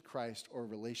relationship with Christ or a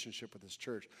relationship with His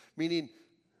church? Meaning,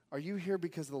 are you here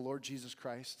because of the Lord Jesus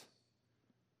Christ?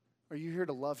 Are you here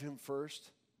to love Him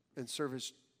first and serve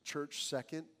His church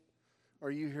second? Or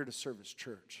are you here to serve His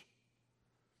church?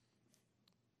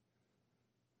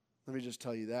 Let me just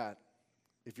tell you that.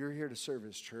 If you're here to serve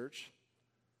His church,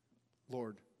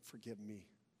 Lord, forgive me.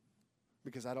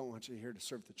 Because I don't want you here to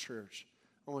serve the church.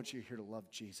 I want you here to love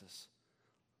Jesus.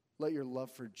 Let your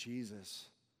love for Jesus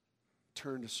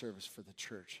turn to service for the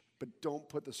church. But don't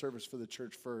put the service for the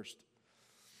church first.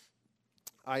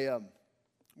 I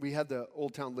we had the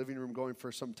Old Town living room going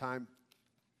for some time.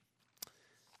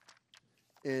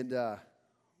 And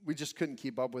we just couldn't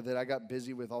keep up with it. I got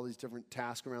busy with all these different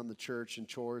tasks around the church and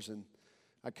chores, and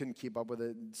I couldn't keep up with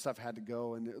it. And stuff had to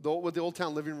go. And what the Old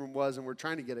Town living room was, and we're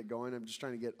trying to get it going. I'm just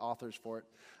trying to get authors for it.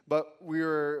 But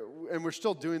we're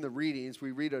still doing the readings.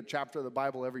 We read a chapter of the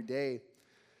Bible every day.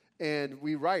 And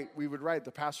we would write,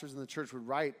 the pastors in the church would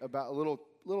write about a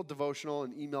little devotional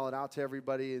and email it out to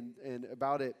everybody and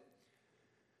about it.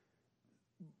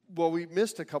 Well, we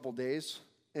missed a couple days.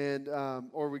 And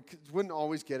or we wouldn't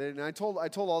always get it. And I told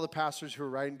all the pastors who were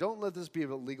writing, don't let this be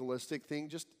a legalistic thing.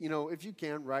 Just, if you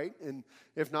can, write. And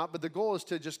if not, but the goal is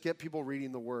to just get people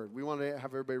reading the Word. We want to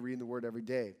have everybody reading the Word every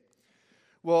day.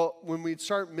 Well, when we'd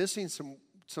start missing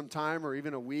some time or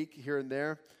even a week here and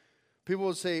there, people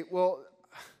would say, well,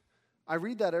 I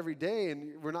read that every day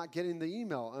and we're not getting the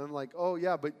email. And I'm like, oh,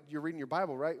 yeah, but you're reading your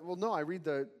Bible, right? Well, no, I read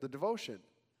the devotion.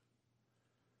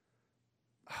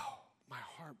 Oh, my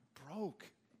heart broke.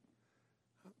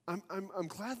 I'm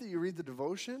glad that you read the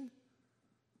devotion,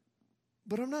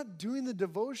 but I'm not doing the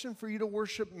devotion for you to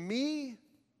worship me.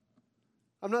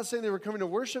 I'm not saying they were coming to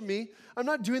worship me. I'm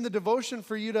not doing the devotion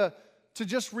for you to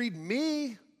just read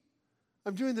me.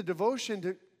 I'm doing the devotion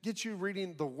to get you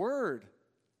reading the Word.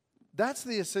 That's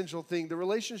the essential thing, the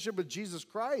relationship with Jesus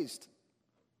Christ.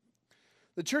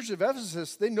 The church of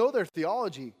Ephesus, they know their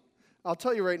theology. I'll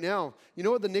tell you right now, you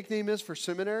know what the nickname is for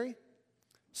seminary?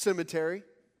 Cemetery.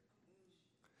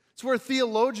 It's where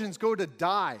theologians go to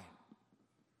die.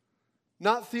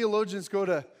 Not theologians go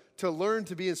to learn,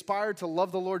 to be inspired, to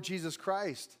love the Lord Jesus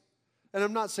Christ. And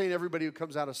I'm not saying everybody who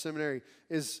comes out of seminary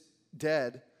is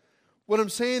dead. What I'm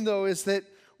saying, though, is that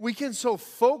we can so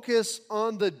focus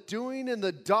on the doing and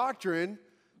the doctrine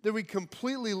that we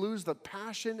completely lose the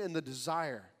passion and the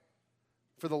desire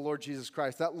for the Lord Jesus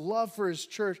Christ. That love for His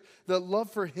church, the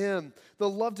love for Him, the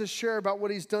love to share about what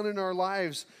He's done in our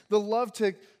lives, the love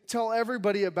to tell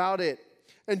everybody about it.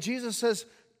 And Jesus says,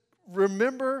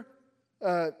 remember,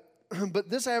 but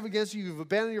this I have against you, you've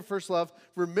abandoned your first love.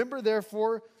 Remember,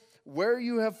 therefore, where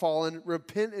you have fallen,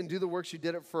 repent and do the works you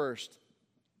did at first.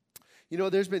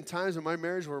 There's been times in my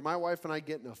marriage where my wife and I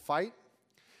get in a fight,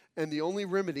 and the only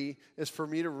remedy is for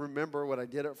me to remember what I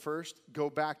did at first, go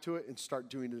back to it, and start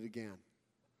doing it again.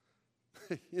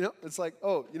 It's like,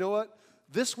 oh, you know what?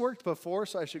 This worked before,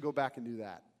 so I should go back and do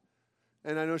that.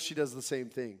 And I know she does the same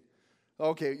thing.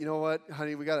 Okay, you know what,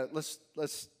 honey, let's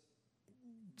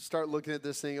start looking at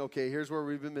this thing. Okay, here's where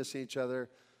we've been missing each other.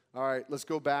 All right, let's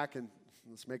go back and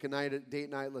let's make a date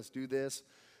night. Let's do this.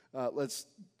 Let's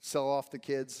sell off the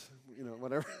kids,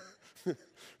 whatever.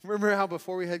 Remember how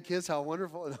before we had kids, how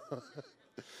wonderful?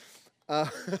 No,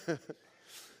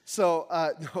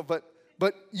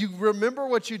 but you remember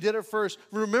what you did at first.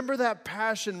 Remember that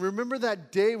passion. Remember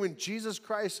that day when Jesus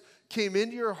Christ came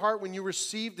into your heart when you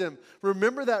received Him.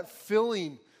 Remember that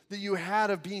feeling that you had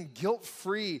of being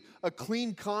guilt-free, a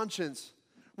clean conscience.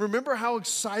 Remember how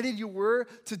excited you were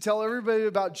to tell everybody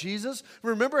about Jesus?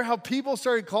 Remember how people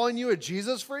started calling you a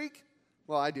Jesus freak?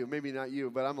 Well, I do. Maybe not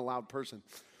you, but I'm a loud person.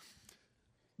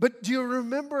 But do you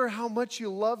remember how much you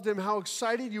loved Him, how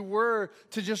excited you were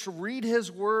to just read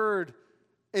His Word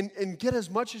and get as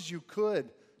much as you could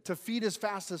to feed as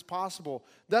fast as possible?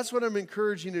 That's what I'm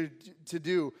encouraging you to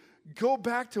do. Go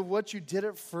back to what you did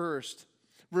at first.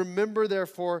 Remember,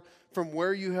 therefore, from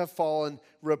where you have fallen,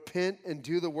 repent and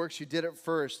do the works you did at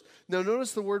first. Now,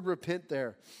 notice the word repent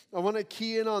there. I want to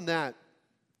key in on that.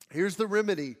 Here's the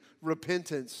remedy: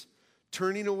 repentance.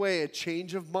 Turning away, a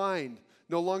change of mind.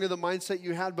 No longer the mindset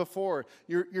you had before.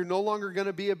 You're no longer going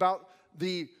to be about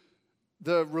the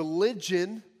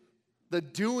religion, the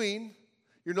doing.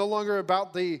 You're no longer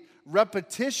about the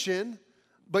repetition,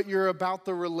 but you're about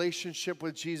the relationship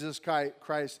with Jesus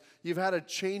Christ. You've had a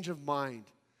change of mind.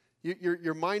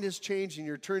 Your mind has changed and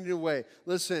you're turning away.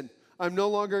 Listen, I'm no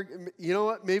longer, you know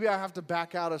what? Maybe I have to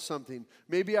back out of something.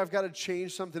 Maybe I've got to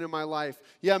change something in my life.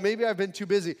 Yeah, maybe I've been too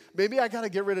busy. Maybe I got to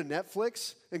get rid of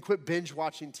Netflix and quit binge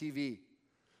watching TV.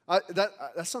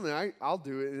 That's something I'll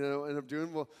do, end up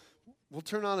doing. We'll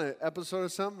turn on an episode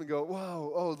of something and go,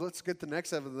 whoa, let's get the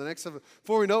next episode.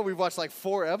 Before we know it, we've watched like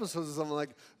 4 episodes of something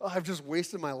like, I've just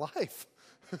wasted my life.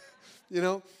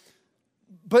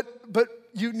 But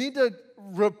you need to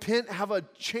repent, have a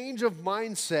change of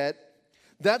mindset.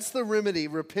 That's the remedy,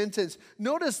 repentance.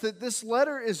 Notice that this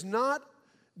letter is not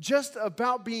just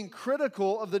about being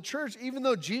critical of the church, even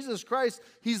though Jesus Christ,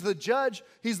 He's the judge.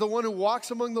 He's the one who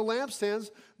walks among the lampstands,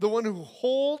 the one who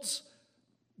holds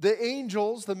the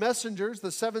angels, the messengers,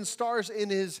 the 7 stars in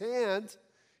His hand.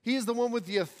 He is the one with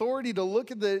the authority to look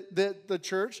at the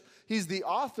church. He's the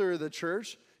author of the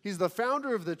church. He's the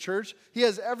founder of the church. He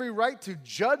has every right to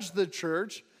judge the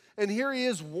church. And here he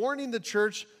is warning the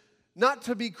church not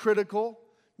to be critical,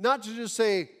 not to just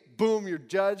say, boom, you're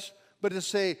judged, but to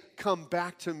say, come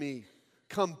back to me.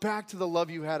 Come back to the love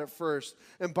you had at first.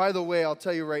 And by the way, I'll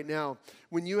tell you right now,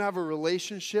 when you have a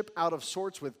relationship out of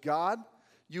sorts with God,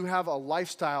 you have a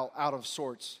lifestyle out of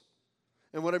sorts.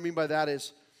 And what I mean by that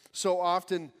is, so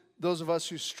often those of us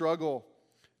who struggle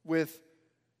with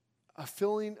a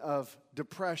feeling of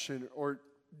depression or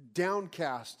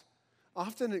downcast,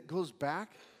 often it goes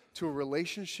back to a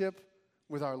relationship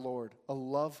with our Lord, a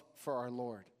love for our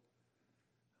Lord.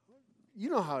 You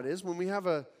know how it is when we have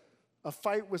a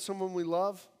fight with someone we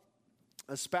love,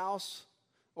 a spouse,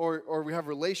 or we have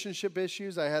relationship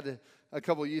issues. I had a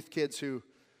couple of youth kids who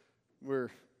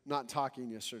were not talking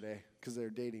yesterday because they were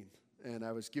dating, and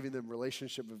I was giving them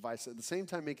relationship advice at the same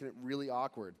time making it really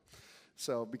awkward.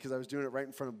 So, because I was doing it right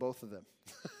in front of both of them.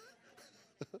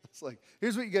 It's like,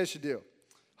 here's what you guys should do.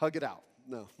 Hug it out.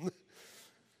 No.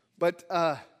 But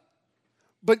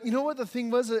you know what the thing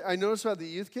was that I noticed about the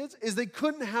youth kids? Is they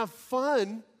couldn't have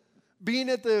fun being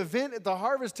at the event at the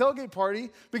Harvest Tailgate Party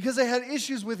because they had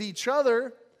issues with each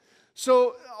other.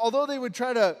 So, although they would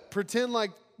try to pretend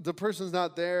like the person's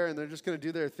not there and they're just going to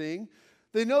do their thing,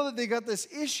 they know that they got this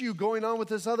issue going on with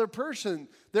this other person.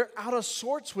 They're out of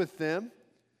sorts with them.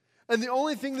 And the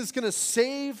only thing that's going to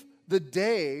save the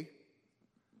day,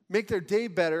 make their day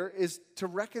better, is to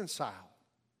reconcile.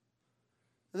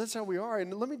 And that's how we are.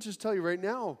 And let me just tell you right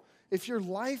now, if your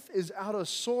life is out of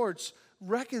sorts,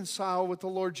 reconcile with the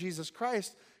Lord Jesus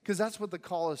Christ, because that's what the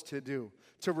call is to do,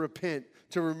 to repent,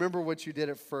 to remember what you did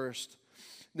at first.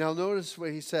 Now notice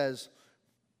what he says.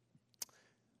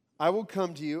 I will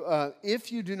come to you,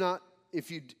 if you don't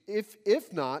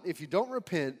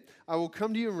repent, I will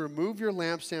come to you and remove your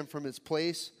lampstand from its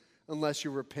place unless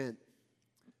you repent.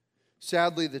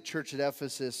 Sadly, the church at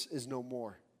Ephesus is no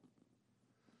more.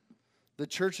 The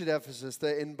church at Ephesus,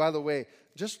 and by the way,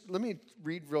 just let me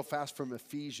read real fast from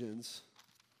Ephesians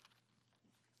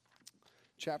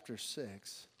chapter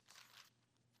 6.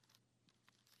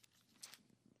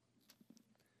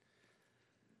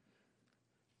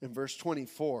 In verse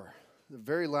 24, the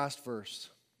very last verse.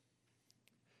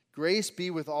 Grace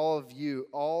be with all of you,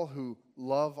 all who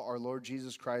love our Lord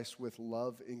Jesus Christ with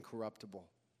love incorruptible.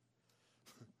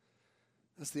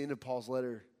 That's the end of Paul's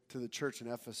letter to the church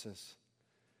in Ephesus.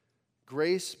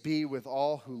 Grace be with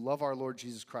all who love our Lord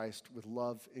Jesus Christ with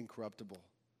love incorruptible.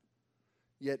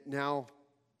 Yet now,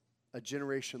 a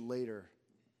generation later,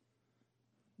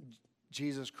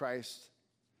 Jesus Christ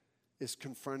is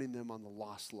confronting them on the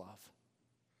lost love,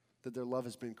 that their love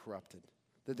has been corrupted,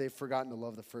 that they've forgotten to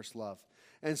love the first love.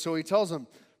 And so he tells them,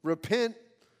 repent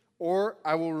or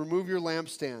I will remove your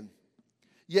lampstand.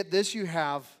 Yet this you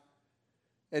have,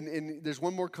 and there's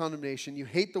one more condemnation. You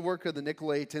hate the work of the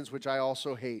Nicolaitans, which I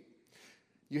also hate.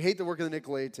 You hate the work of the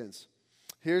Nicolaitans.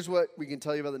 Here's what we can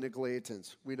tell you about the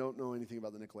Nicolaitans. We don't know anything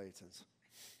about the Nicolaitans.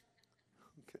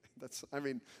 Okay, that's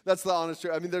the honest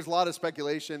truth. I mean, there's a lot of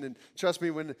speculation, and trust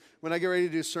me, when I get ready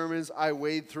to do sermons, I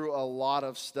wade through a lot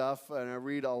of stuff, and I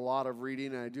read a lot of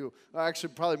reading, and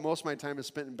actually, probably most of my time is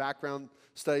spent in background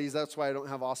studies. That's why I don't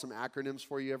have awesome acronyms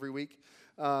for you every week.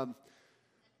 So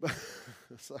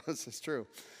this is true.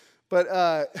 But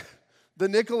the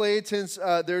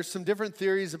Nicolaitans, there's some different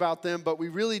theories about them, but we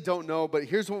really don't know. But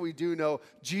here's what we do know.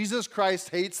 Jesus Christ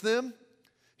hates them.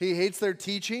 He hates their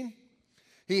teaching.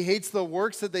 He hates the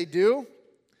works that they do.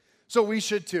 So we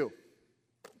should too.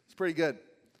 It's pretty good.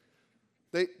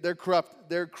 They're corrupt.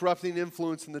 They're corrupting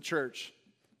influence in the church.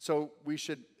 So we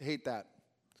should hate that.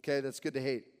 Okay, that's good to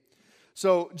hate.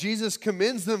 So Jesus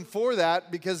commends them for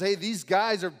that because, hey, these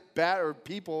guys are bad, or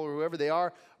people, or whoever they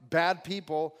are, bad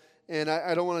people. And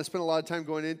I don't want to spend a lot of time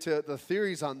going into the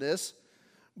theories on this.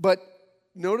 But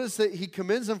notice that he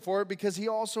commends them for it because he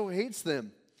also hates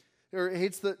them, or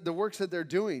hates the works that they're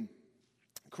doing,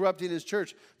 corrupting his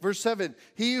church. Verse 7,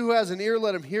 he who has an ear,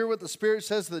 let him hear what the Spirit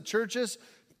says to the churches.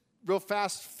 Real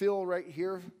fast, feel right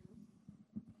here.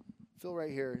 Feel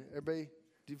right here. Everybody,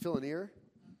 do you feel an ear?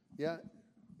 Yeah?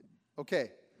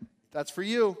 Okay, that's for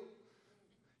you.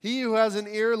 He who has an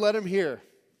ear, let him hear.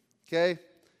 Okay?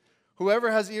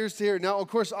 Whoever has ears to hear. Now, of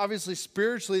course, obviously,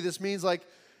 spiritually, this means like,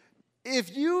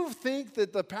 if you think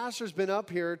that the pastor's been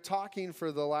up here talking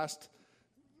for the last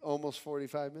almost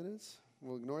 45 minutes,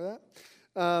 we'll ignore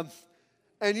that.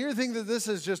 And you think that this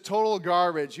is just total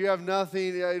garbage, you have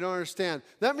nothing, you don't understand.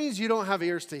 That means you don't have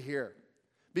ears to hear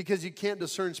because you can't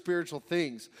discern spiritual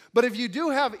things. But if you do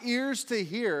have ears to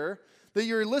hear, that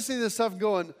you're listening to this stuff and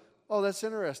going, oh, that's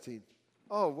interesting.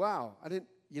 Oh, wow.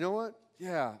 You know what?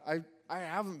 Yeah, I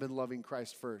haven't been loving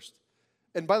Christ first.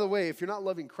 And by the way, if you're not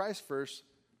loving Christ first,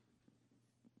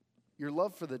 your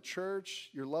love for the church,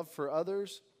 your love for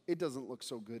others, it doesn't look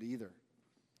so good either.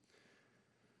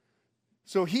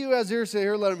 So he who has ears to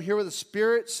hear, let him hear what the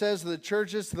Spirit says to the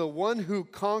churches. To the one who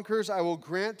conquers, I will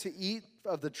grant to eat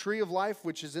of the tree of life,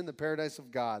 which is in the paradise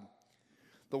of God.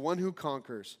 The one who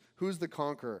conquers. Who's the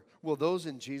conqueror? Well, those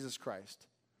in Jesus Christ.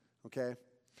 Okay?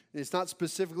 It's not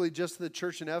specifically just to the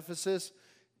church in Ephesus.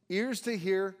 Ears to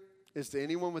hear is to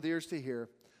anyone with ears to hear.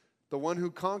 The one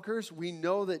who conquers, we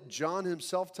know that John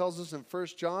himself tells us in 1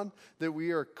 John that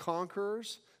we are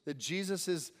conquerors, that Jesus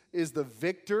is the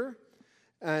victor.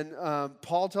 And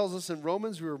Paul tells us in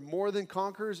Romans we are more than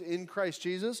conquerors in Christ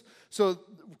Jesus. So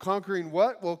conquering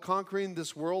what? Well, conquering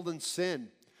this world and sin.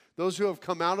 Those who have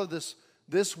come out of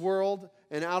this world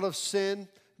and out of sin,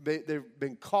 they've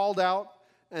been called out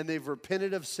and they've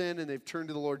repented of sin and they've turned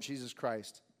to the Lord Jesus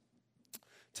Christ.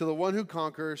 To the one who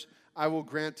conquers, I will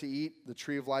grant to eat the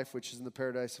tree of life, which is in the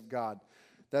paradise of God.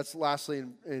 That's lastly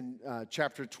in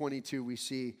chapter 22, we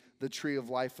see the tree of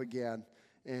life again,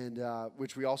 and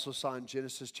which we also saw in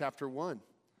Genesis chapter 1.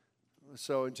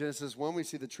 So in Genesis 1, we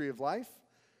see the tree of life,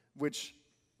 which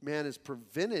man is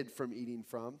prevented from eating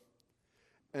from.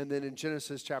 And then in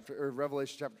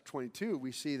Revelation chapter 22,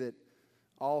 we see that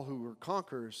all who are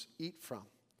conquerors eat from.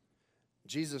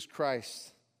 Jesus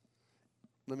Christ.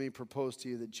 Let me propose to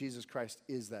you that Jesus Christ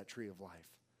is that tree of life.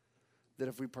 That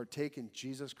if we partake in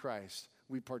Jesus Christ,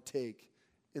 we partake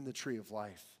in the tree of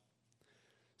life.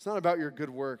 It's not about your good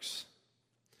works.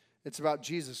 It's about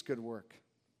Jesus' good work.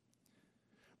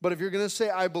 But if you're going to say,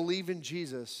 I believe in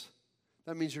Jesus,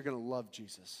 that means you're going to love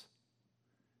Jesus.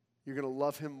 You're going to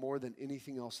love him more than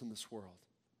anything else in this world.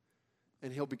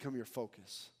 And he'll become your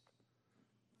focus.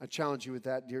 I challenge you with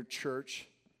that, dear church.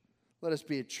 Let us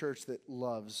be a church that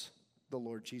loves the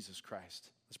Lord Jesus Christ.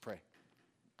 Let's pray.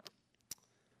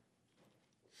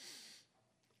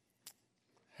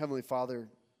 Heavenly Father,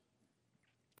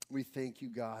 we thank you,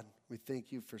 God. We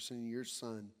thank you for sending your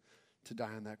Son to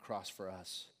die on that cross for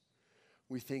us.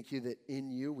 We thank you that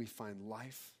in you we find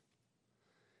life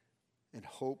and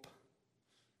hope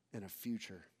and a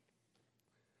future.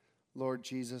 Lord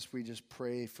Jesus, we just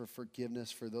pray for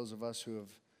forgiveness for those of us who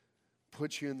have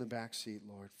put you in the back seat,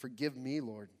 Lord. Forgive me,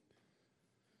 Lord,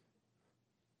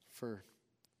 for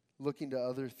looking to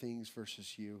other things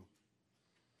versus you.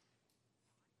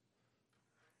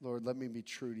 Lord, let me be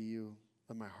true to you.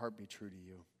 Let my heart be true to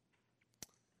you.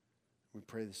 We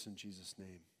pray this in Jesus'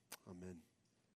 name. Amen.